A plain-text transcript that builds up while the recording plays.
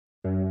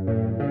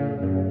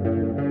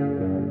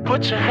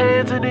Put your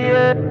hands in the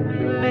air,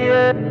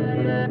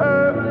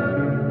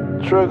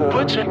 Trigger.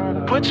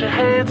 Put your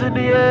hands in the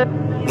air.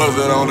 What's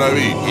that on that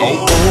beat?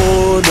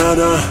 Oh,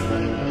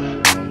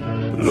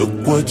 nana,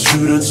 look what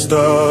you done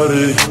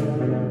started.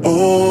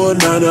 Oh,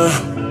 nana,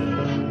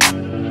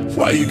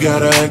 why you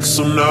gotta act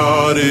so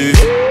naughty?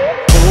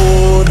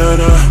 Oh,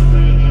 nana,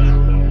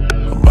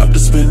 I'm about to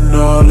spend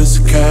all this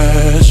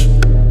cash.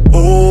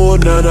 Oh,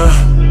 nana,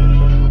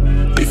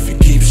 if you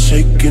keep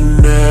shaking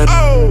that.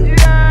 Oh,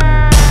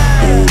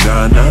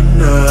 na na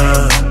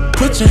na.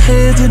 Put your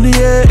hands in the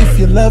air if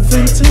you're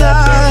loving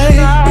tonight.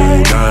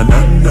 Oh, na na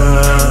na.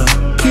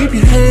 Keep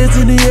your hands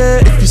in the air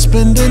if you're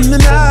spending the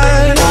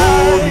night.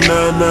 Oh,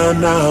 na na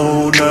na.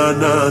 Oh, na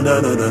na na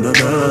na na na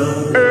na.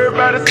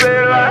 Everybody say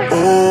it like.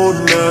 Oh,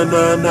 na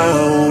na na.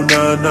 Oh,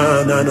 na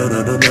na na na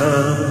na na na.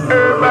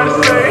 Everybody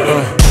say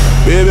it.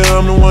 Baby,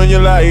 I'm the one you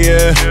like,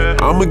 yeah.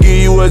 I'ma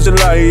give you what you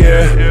like,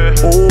 yeah.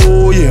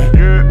 Oh, yeah.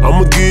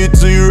 I'ma give it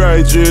to you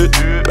right, yeah.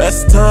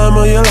 Best time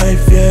of your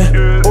life, yeah.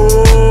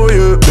 Oh,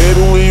 yeah.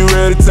 Baby, when you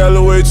ready, tell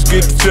the waitress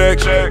get the check.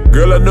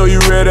 Girl, I know you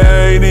ready,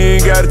 I ain't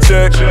even gotta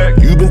check.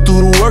 You been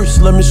through the worst,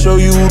 let me show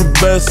you who the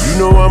best. You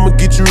know I'ma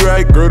get you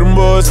right, girl, them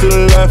boys to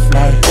the left.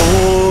 Like,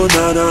 oh,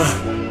 na-na,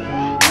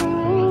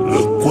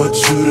 look what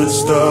you done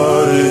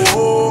started.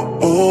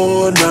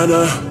 Oh,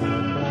 na-na,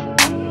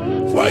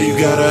 why you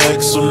gotta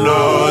act so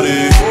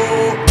naughty?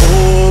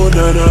 Oh,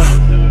 nana,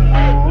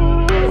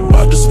 I'm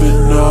about to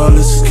spend all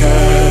this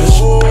cash.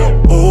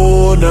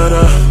 Oh,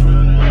 nana,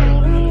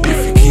 if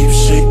you keep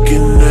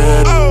shaking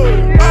that. Oh,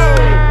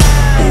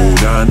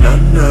 na na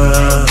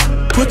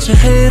na. Put your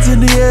hands in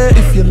the air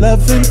if you're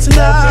loving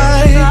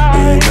tonight.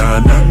 Oh, na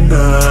na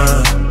na.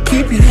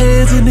 Keep your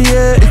hands in the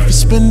air if you're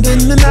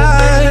spending the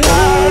night.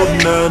 Oh,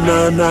 na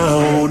na na.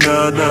 Oh,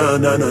 na na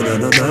na na na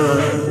na na.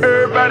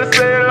 Everybody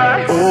say it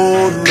like.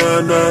 Oh,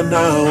 na na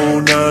na. Oh,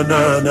 na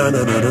na na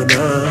na na na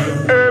na.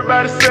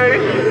 Everybody say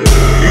it.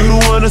 You the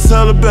one to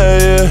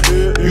celebrate, yeah.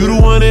 You the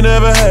one they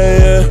never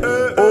had,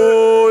 yeah.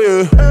 Oh,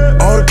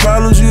 yeah. All the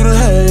problems you done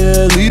had,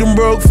 yeah. Leave them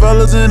broke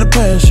fellas in the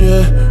past,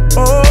 yeah.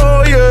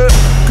 Oh, yeah.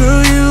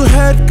 Girl, you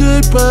had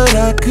good, but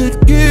I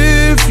could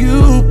give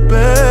you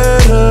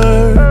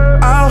better.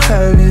 I'll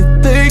have you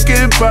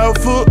thinking about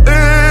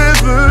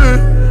forever.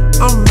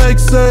 I'm like,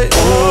 say,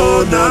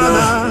 oh, na na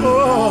na.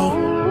 Oh,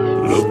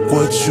 look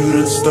what you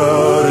done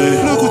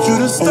started. Look what you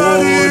done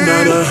started. Oh, na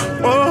na.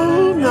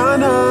 Oh, na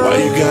na. Why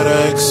you gotta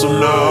act so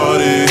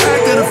naughty?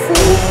 Acting a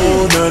fool.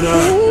 Oh, na na.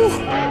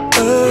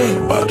 Hey,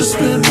 about to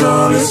spend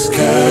all this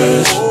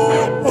cash.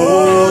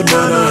 Oh,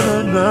 na na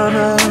na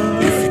na.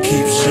 If you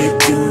keep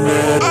shaking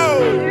that. Oh,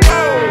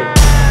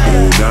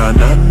 na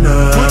na na.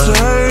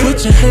 Put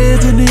your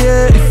hands in the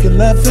air if you're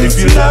loving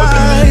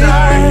tonight.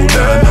 Oh,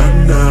 na na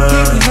na.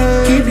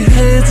 Keep your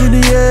hands in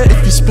the air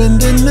if you're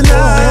spending the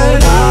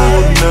night. Oh,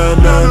 na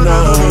na na.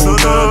 Oh,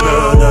 na na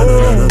na na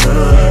na na.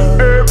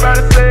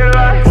 Everybody say it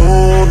like. Oh,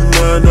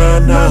 na na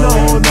na.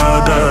 Oh, na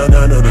na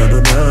na na na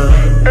na.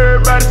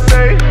 Everybody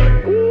say it.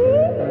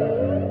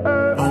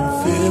 I'm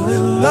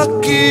feeling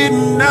lucky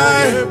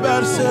tonight.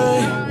 Everybody say,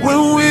 when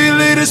we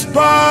leave this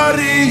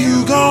party,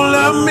 you gon'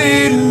 love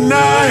me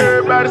tonight.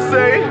 Everybody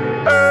say it.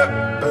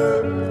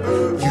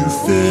 You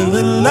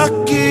feeling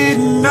lucky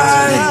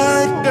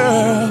tonight,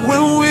 girl.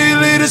 When we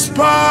leave this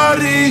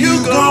party, you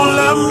gon'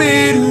 love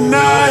me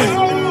tonight.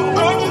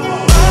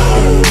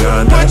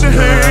 Put your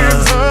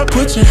hands up.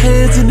 Put your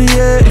hands in the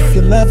air if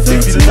you're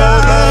loving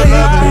tonight.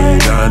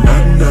 Na na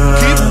na.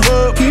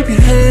 Keep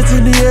your hands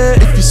in the air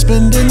if you're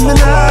spending the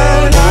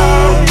night. Oh,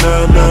 na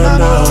na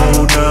na.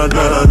 Oh, na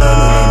na na na.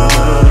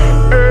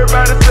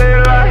 Everybody say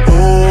it like. Oh,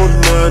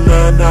 na na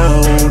na.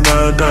 Oh, na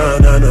na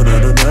na na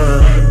na na.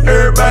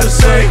 Everybody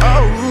say, oh,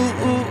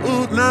 ooh, ooh,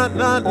 ooh, na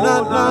na na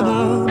na na.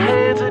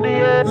 Hands in the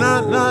air.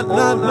 Na na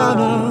na na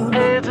na.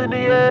 Hands in the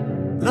air.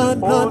 Na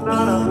na na.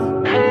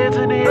 Hands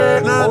in the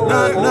air. Na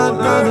na na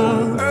na na.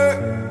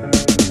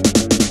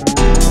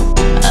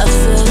 I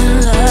fell in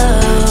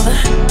love.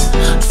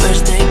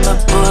 First date, but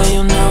boy,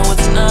 you know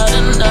it's not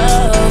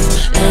enough.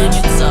 And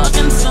you're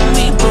talking to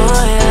me,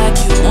 boy, like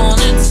you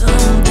wanted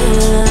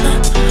something.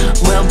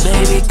 Well,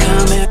 baby,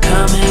 come here,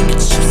 come and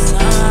get your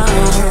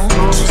some.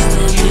 Just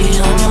let me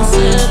on your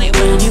city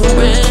when you're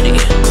ready.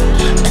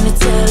 And you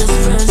tell his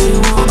friends you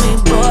want me,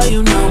 boy,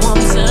 you know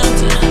I'm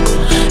tempted.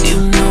 You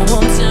know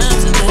I'm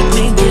tempted, let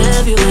me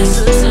give you this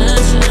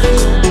attention.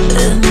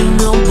 And you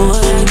know, boy,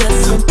 I got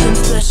something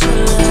special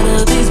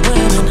out of these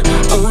women.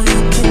 Oh, you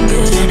can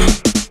get it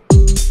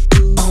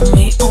on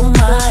me, oh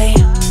my.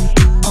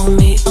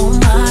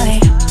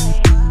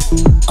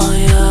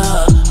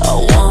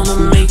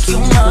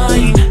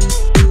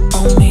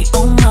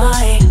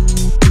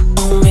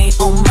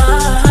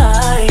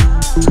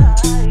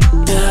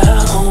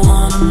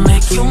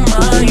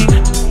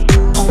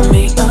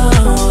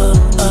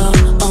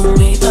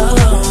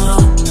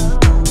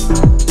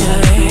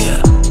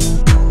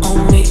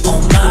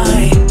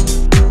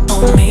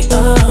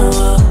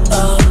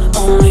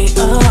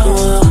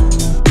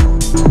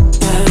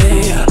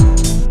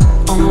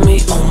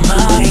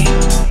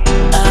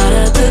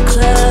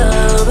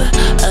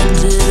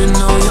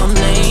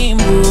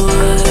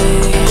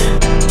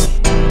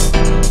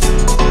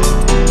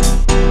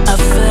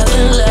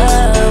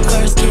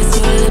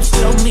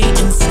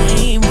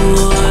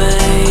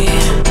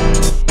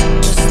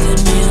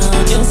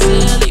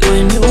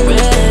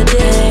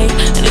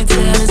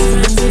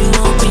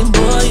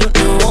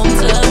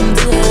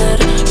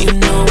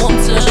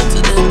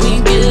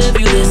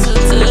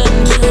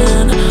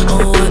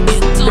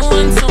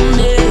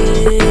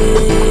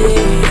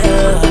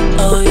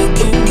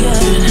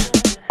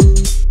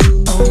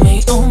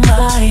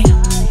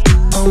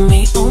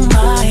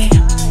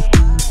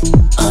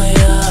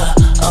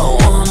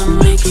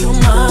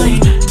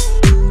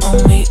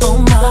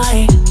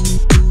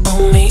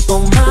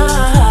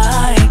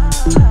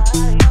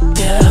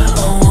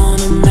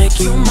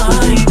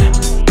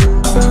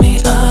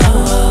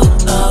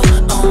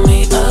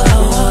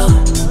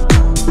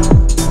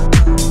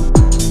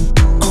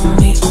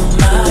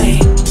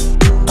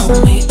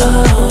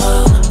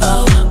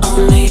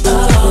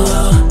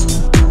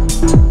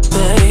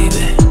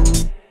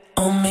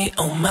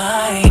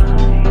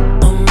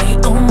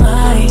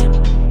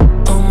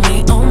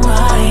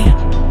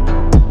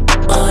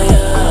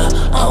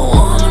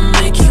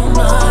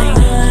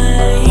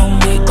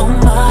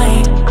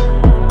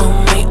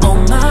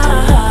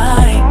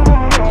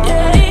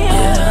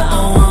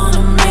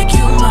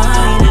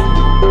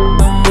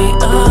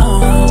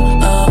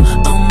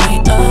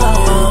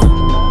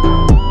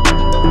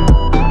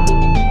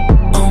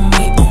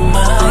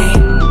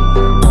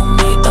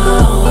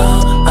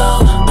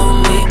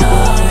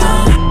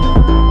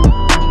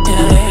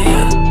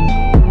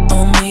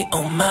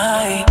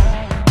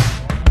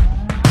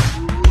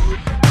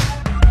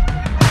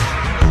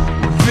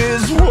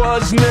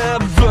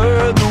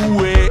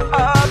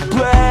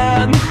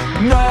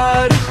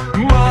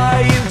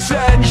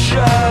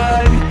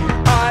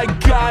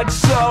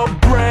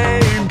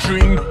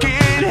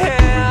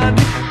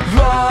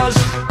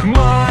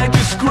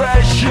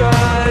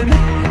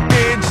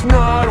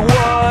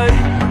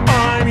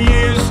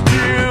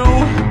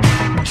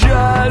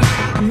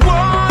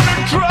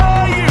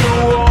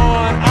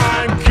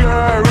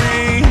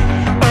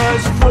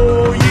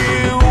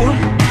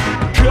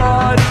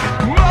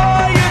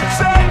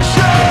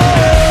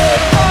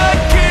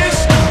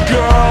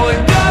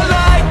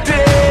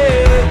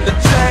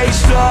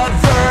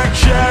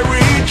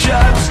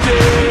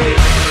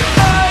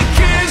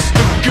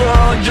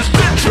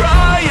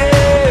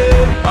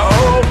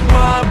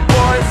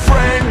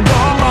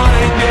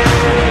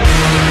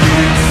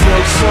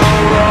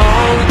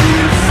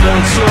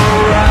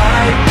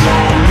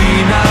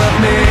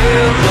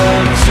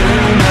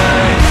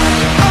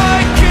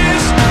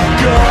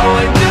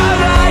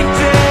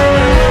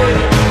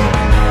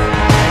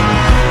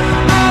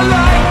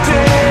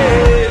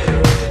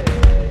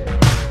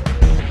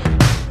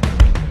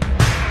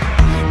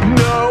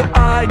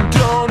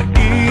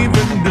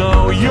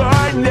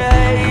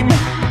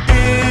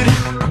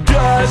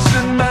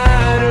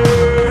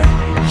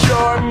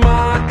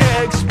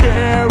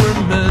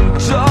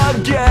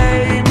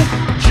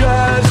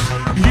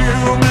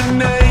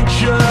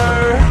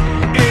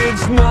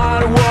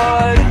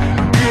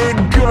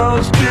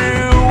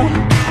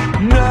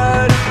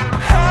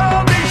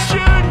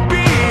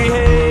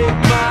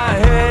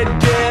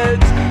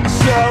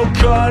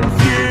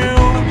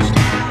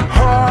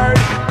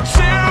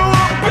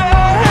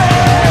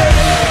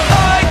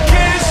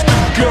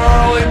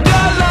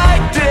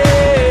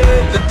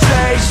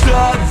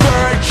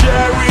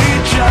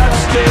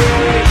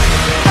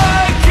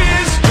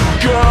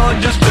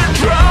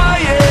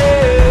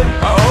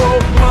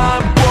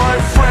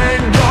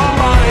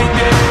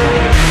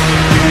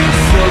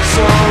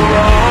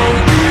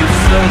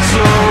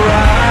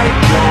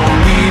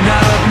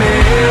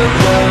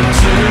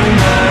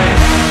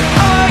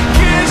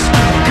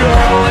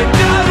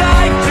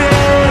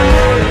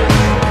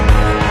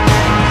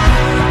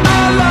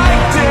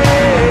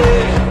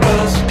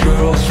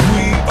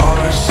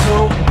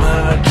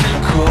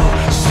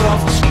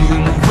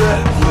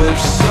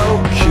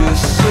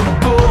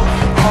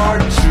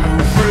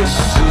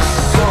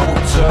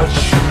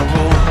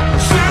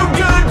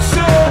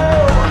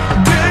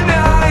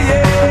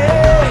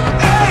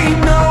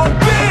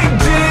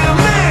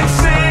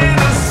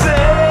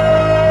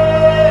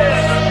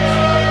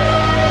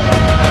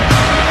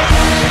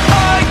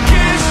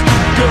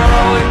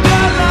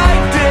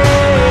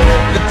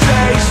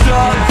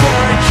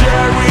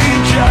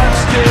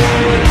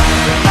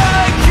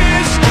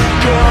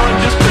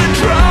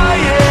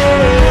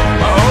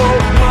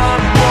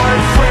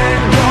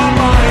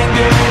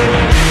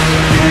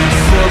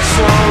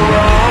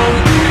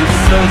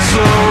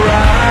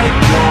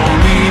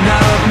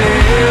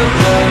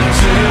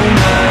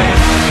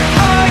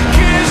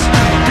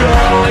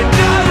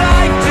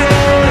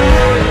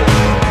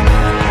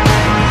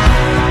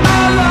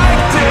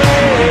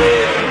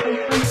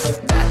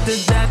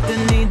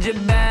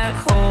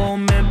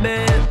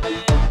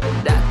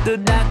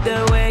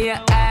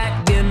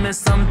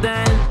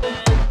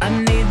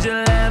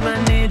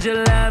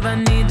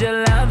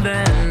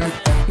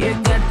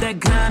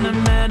 the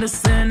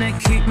medicine that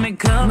keep me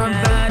coming.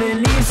 My body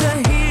needs a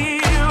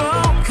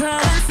hero,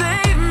 come and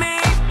save me.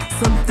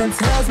 Something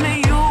tells me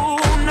you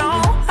know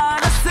how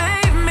to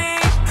save me.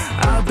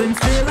 I've been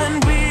feeling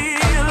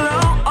real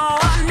low, oh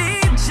I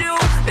need you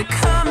to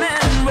come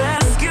and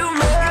rescue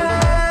me.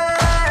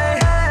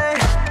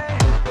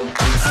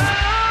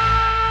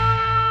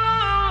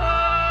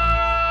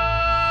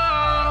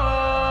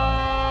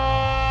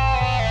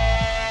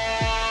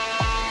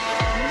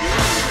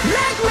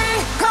 Make me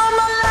come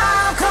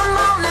alive, come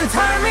on and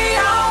turn me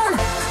on.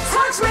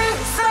 Touch me,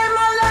 save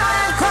my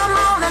life, come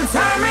on and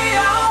turn me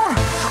on.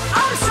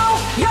 I'm so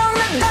young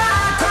to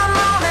die, come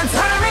on and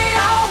turn me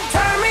on.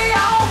 Turn me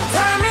on,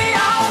 turn me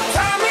on,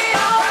 turn me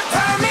on,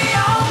 turn me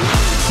on.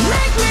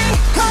 Make me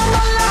come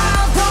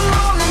alive, come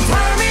on and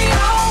turn me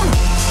on.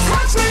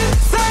 Touch me,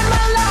 save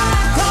my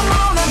life, come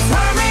on and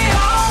turn me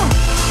on.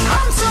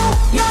 I'm so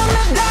young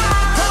to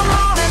die, come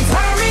on and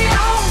turn me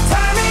on.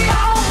 Turn me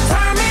on,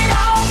 turn me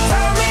on,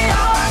 turn me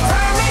on,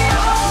 turn me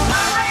on,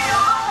 turn me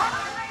on.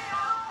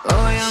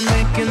 Oh, yeah,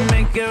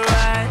 make it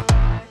right.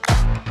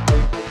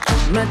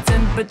 My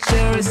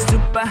temperature is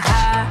super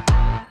high.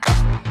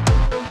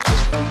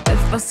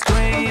 If I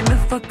scream,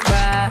 if I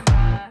cry,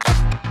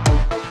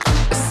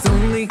 it's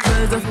only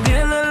 'cause I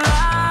feel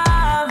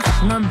alive.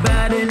 My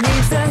body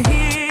needs a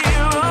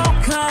hero,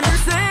 come and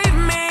save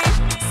me.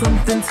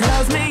 Something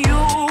tells me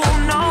you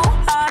know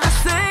how to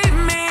save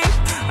me.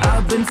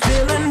 I've been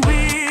feeling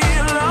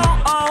real low,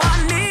 oh I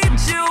need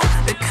you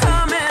to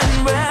come and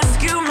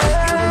rescue me.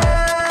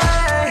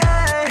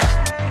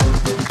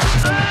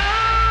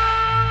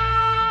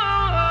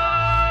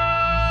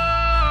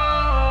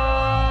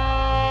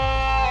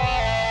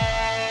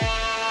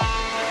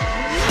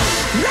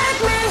 Make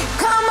me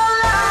come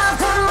alive,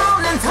 come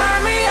on and turn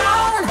me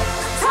on.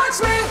 Touch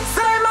me,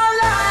 save my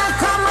life,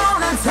 come on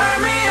and turn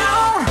me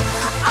on.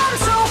 I'm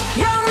so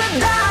young to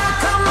die,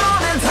 come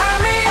on and turn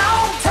me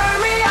on. Turn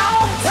me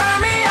on, turn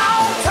me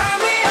on, turn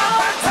me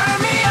on, turn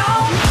me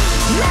on.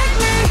 Make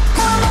me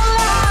come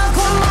alive,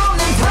 come on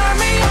and turn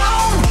me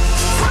on.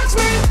 Touch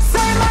me,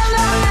 save my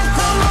life,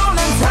 come on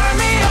and turn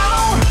me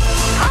on.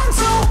 I'm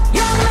so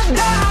young to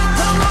die,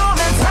 come on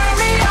and turn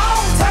me on.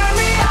 Turn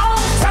me on,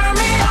 turn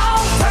me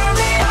on, turn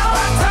me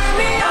on, turn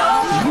me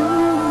on. You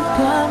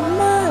got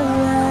my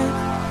life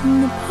in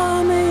the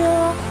palm of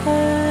your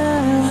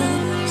hand.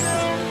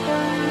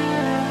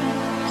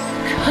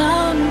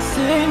 Come and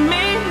save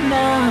me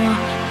now.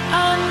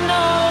 I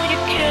know you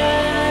can.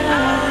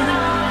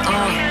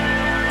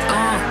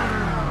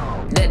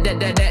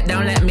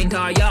 Don't let me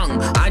die young.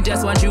 I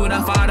just want you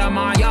to father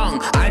my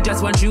young. I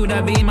just want you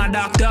to be my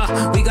doctor.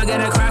 We could get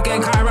a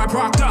cracking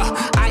chiropractor.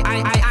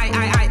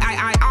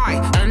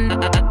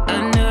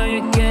 I know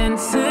you can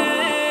save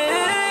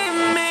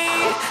me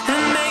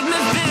and make me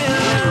feel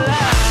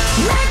alive.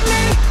 Make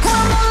me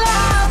come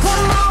alive,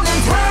 come on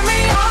and turn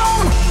me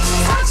on.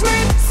 Touch me,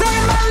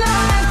 save my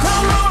life,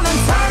 come on and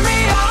turn me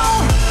on.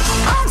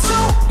 I'm so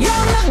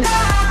young to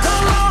die,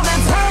 come on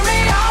and turn me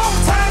on.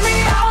 Turn me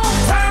on,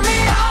 turn me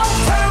on,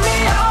 turn me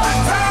on,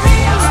 turn me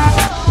on.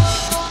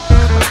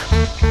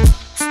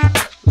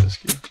 Let's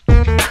get come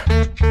on.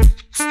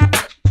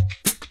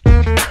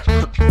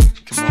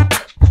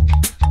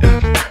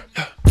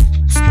 Yeah.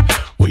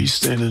 What you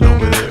standing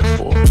over there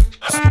for?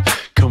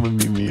 Come and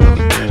meet me on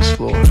the dance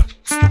floor.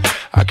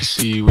 I can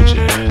see you with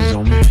your hands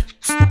on me.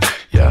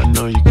 Yeah, I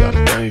know you got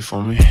a thing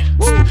for me.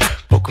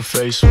 Poker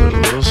face with a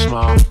little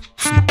smile.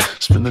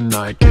 Spend the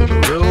night, get a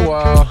little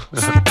wild.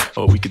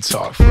 Or we could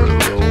talk for a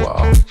little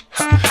while.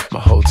 My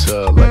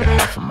hotel like a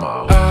half a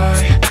mile.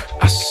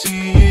 I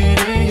see it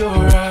in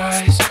your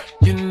eyes.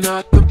 You're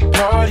not the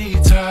party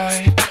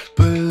type,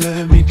 but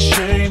let me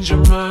change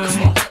your mind.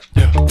 Come on,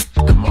 yeah,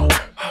 come on.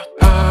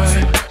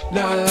 I'm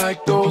not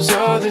like those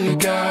other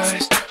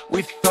guys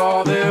with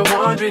all their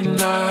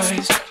wandering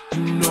eyes.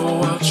 You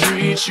know I'll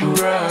treat you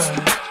right.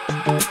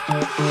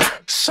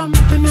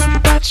 Something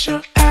about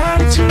your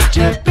attitude,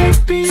 yeah,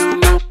 baby, you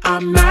know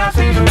I'm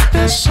after you.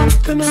 There's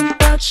something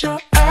about your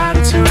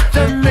attitude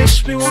that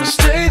makes me wanna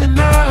stay the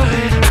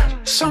night.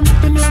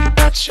 Something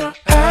about your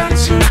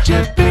attitude,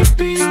 yeah,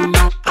 baby, you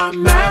know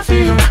I'm after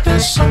you.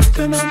 There's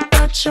something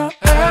about your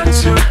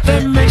attitude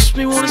that makes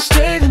me wanna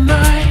stay the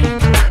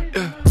night.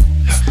 Yeah.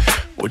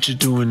 What you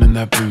doing in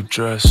that blue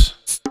dress?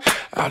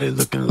 Out here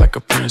looking like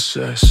a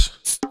princess.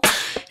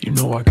 You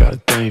know I got a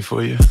thing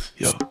for you,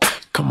 yo.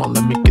 Come on,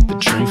 let me get the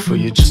drink for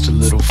you. Just a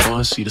little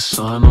fun, see the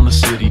sun on the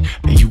city.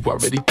 And you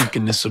already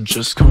thinking this, so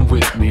just come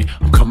with me.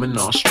 I'm coming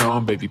on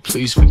strong, baby,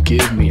 please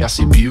forgive me. I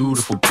see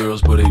beautiful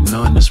girls, but ain't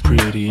none as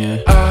pretty.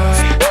 And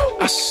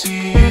I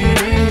see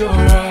it in your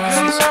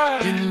eyes.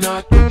 You're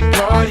not the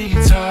party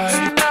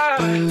type,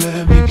 but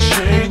let me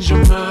change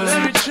your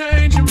mind.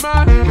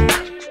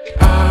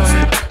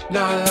 I'm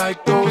not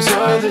like those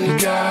other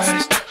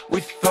guys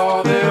with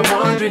all their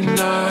wandering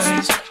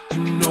eyes.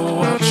 You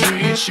know I'll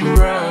treat you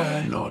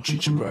right. No, I'll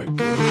treat you right,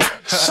 girl.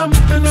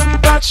 Something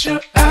about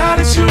your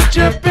attitude,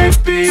 yeah,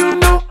 baby, you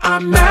know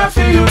I'm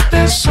after you.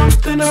 There's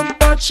something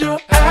about your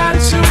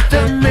attitude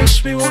that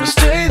makes me wanna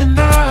stay the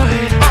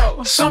night.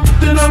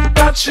 Something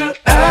about about your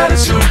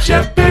attitude.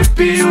 Yeah,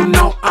 baby, you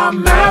know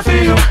I'm mad for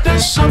you.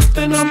 There's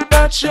something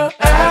about your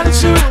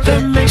attitude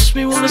that makes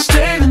me wanna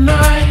stay the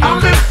night.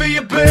 I'm in for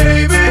you,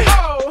 baby.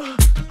 Oh,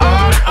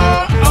 oh,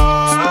 oh,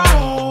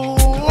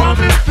 oh. I'm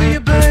in for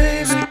you,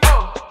 baby.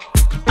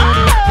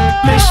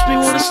 Makes me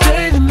wanna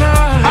stay the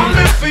night. I'm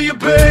in for you,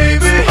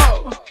 baby.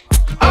 Oh,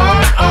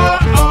 oh, oh,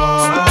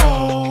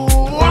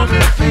 oh. I'm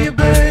in for you,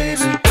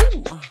 baby.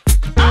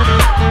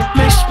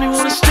 Makes me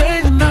wanna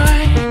stay the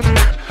night.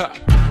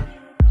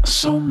 I'm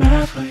so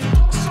mad for you.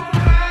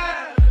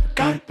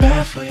 Got it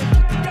bad for you.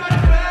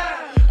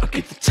 I'll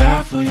get the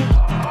tie for you.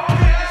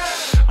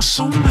 I'm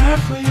so mad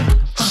for you.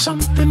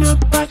 Something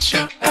about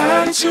your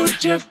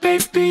attitude. Yeah,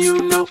 baby,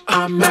 you know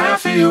I'm mad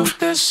for you.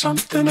 There's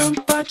something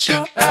about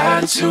your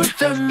attitude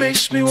that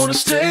makes me wanna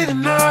stay the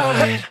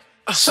night.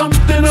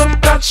 Something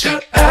about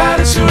your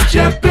attitude.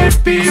 Yeah,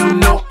 baby, you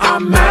know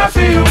I'm mad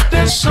for you.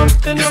 There's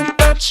something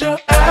about your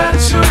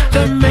attitude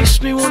that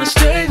makes me wanna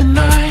stay the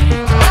night.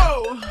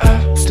 Oh,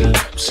 acting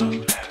so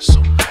mad,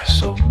 so mad,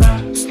 so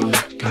mad for you.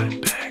 Got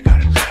it bad,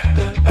 got it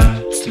bad.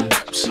 Acting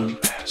so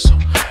mad, so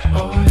mad.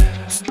 Oh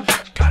yeah,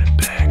 got it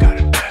bad, got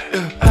it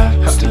bad.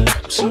 Acting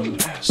so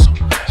mad, so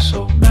mad, so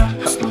mad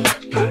for you.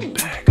 Got it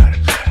bad, got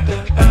it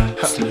bad.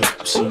 Acting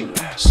so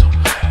mad, so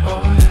mad.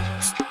 Oh yeah.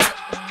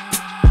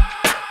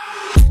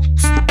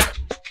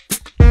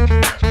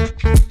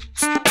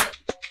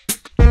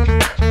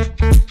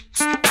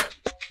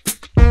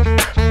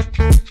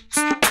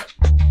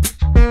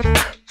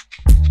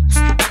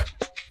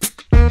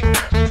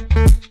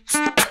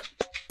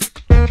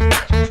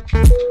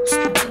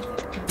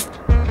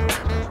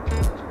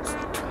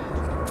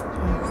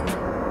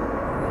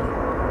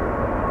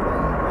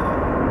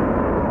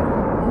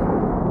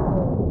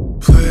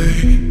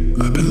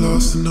 I've been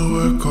lost in the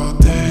work all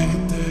day.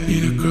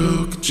 Need a girl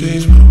who can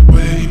change my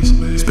ways.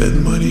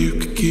 Spend money, you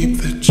can keep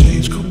that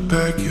change. Go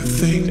back, you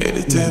think ain't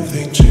a damn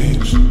thing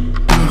changed.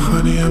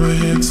 Honey, I'm a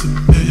handsome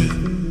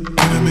man.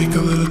 Gonna make a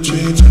little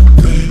change of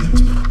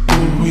plans.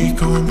 Oh, we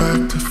going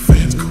back to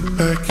France. Go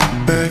back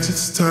your bags,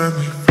 it's time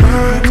we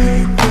ride.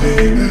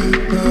 Late at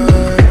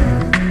night.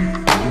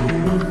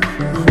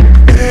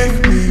 Make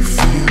me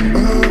feel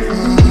alive.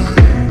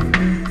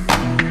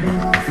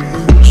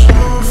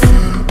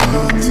 Chauffeur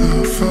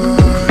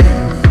butterfly.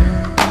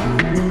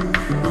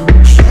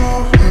 Show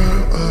her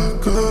a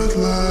good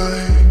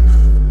life.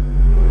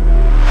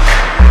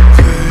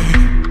 Hey,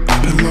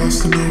 I've been lost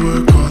in the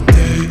work all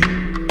day.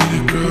 Need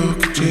a girl who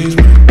can change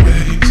my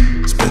ways.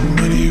 Spend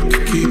money, you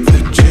can keep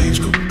that change.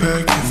 Go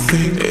back, you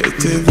think ain't a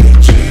damn thing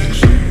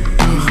changed.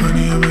 Oh,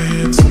 honey, I'm a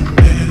handsome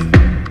man.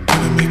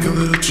 Gonna make a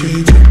little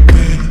change of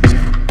plans.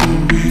 Oh,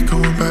 we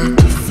going back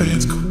to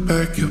France. Go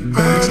back your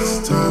bags,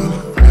 it's time to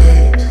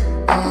race.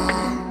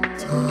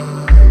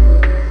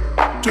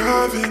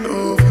 Driving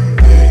over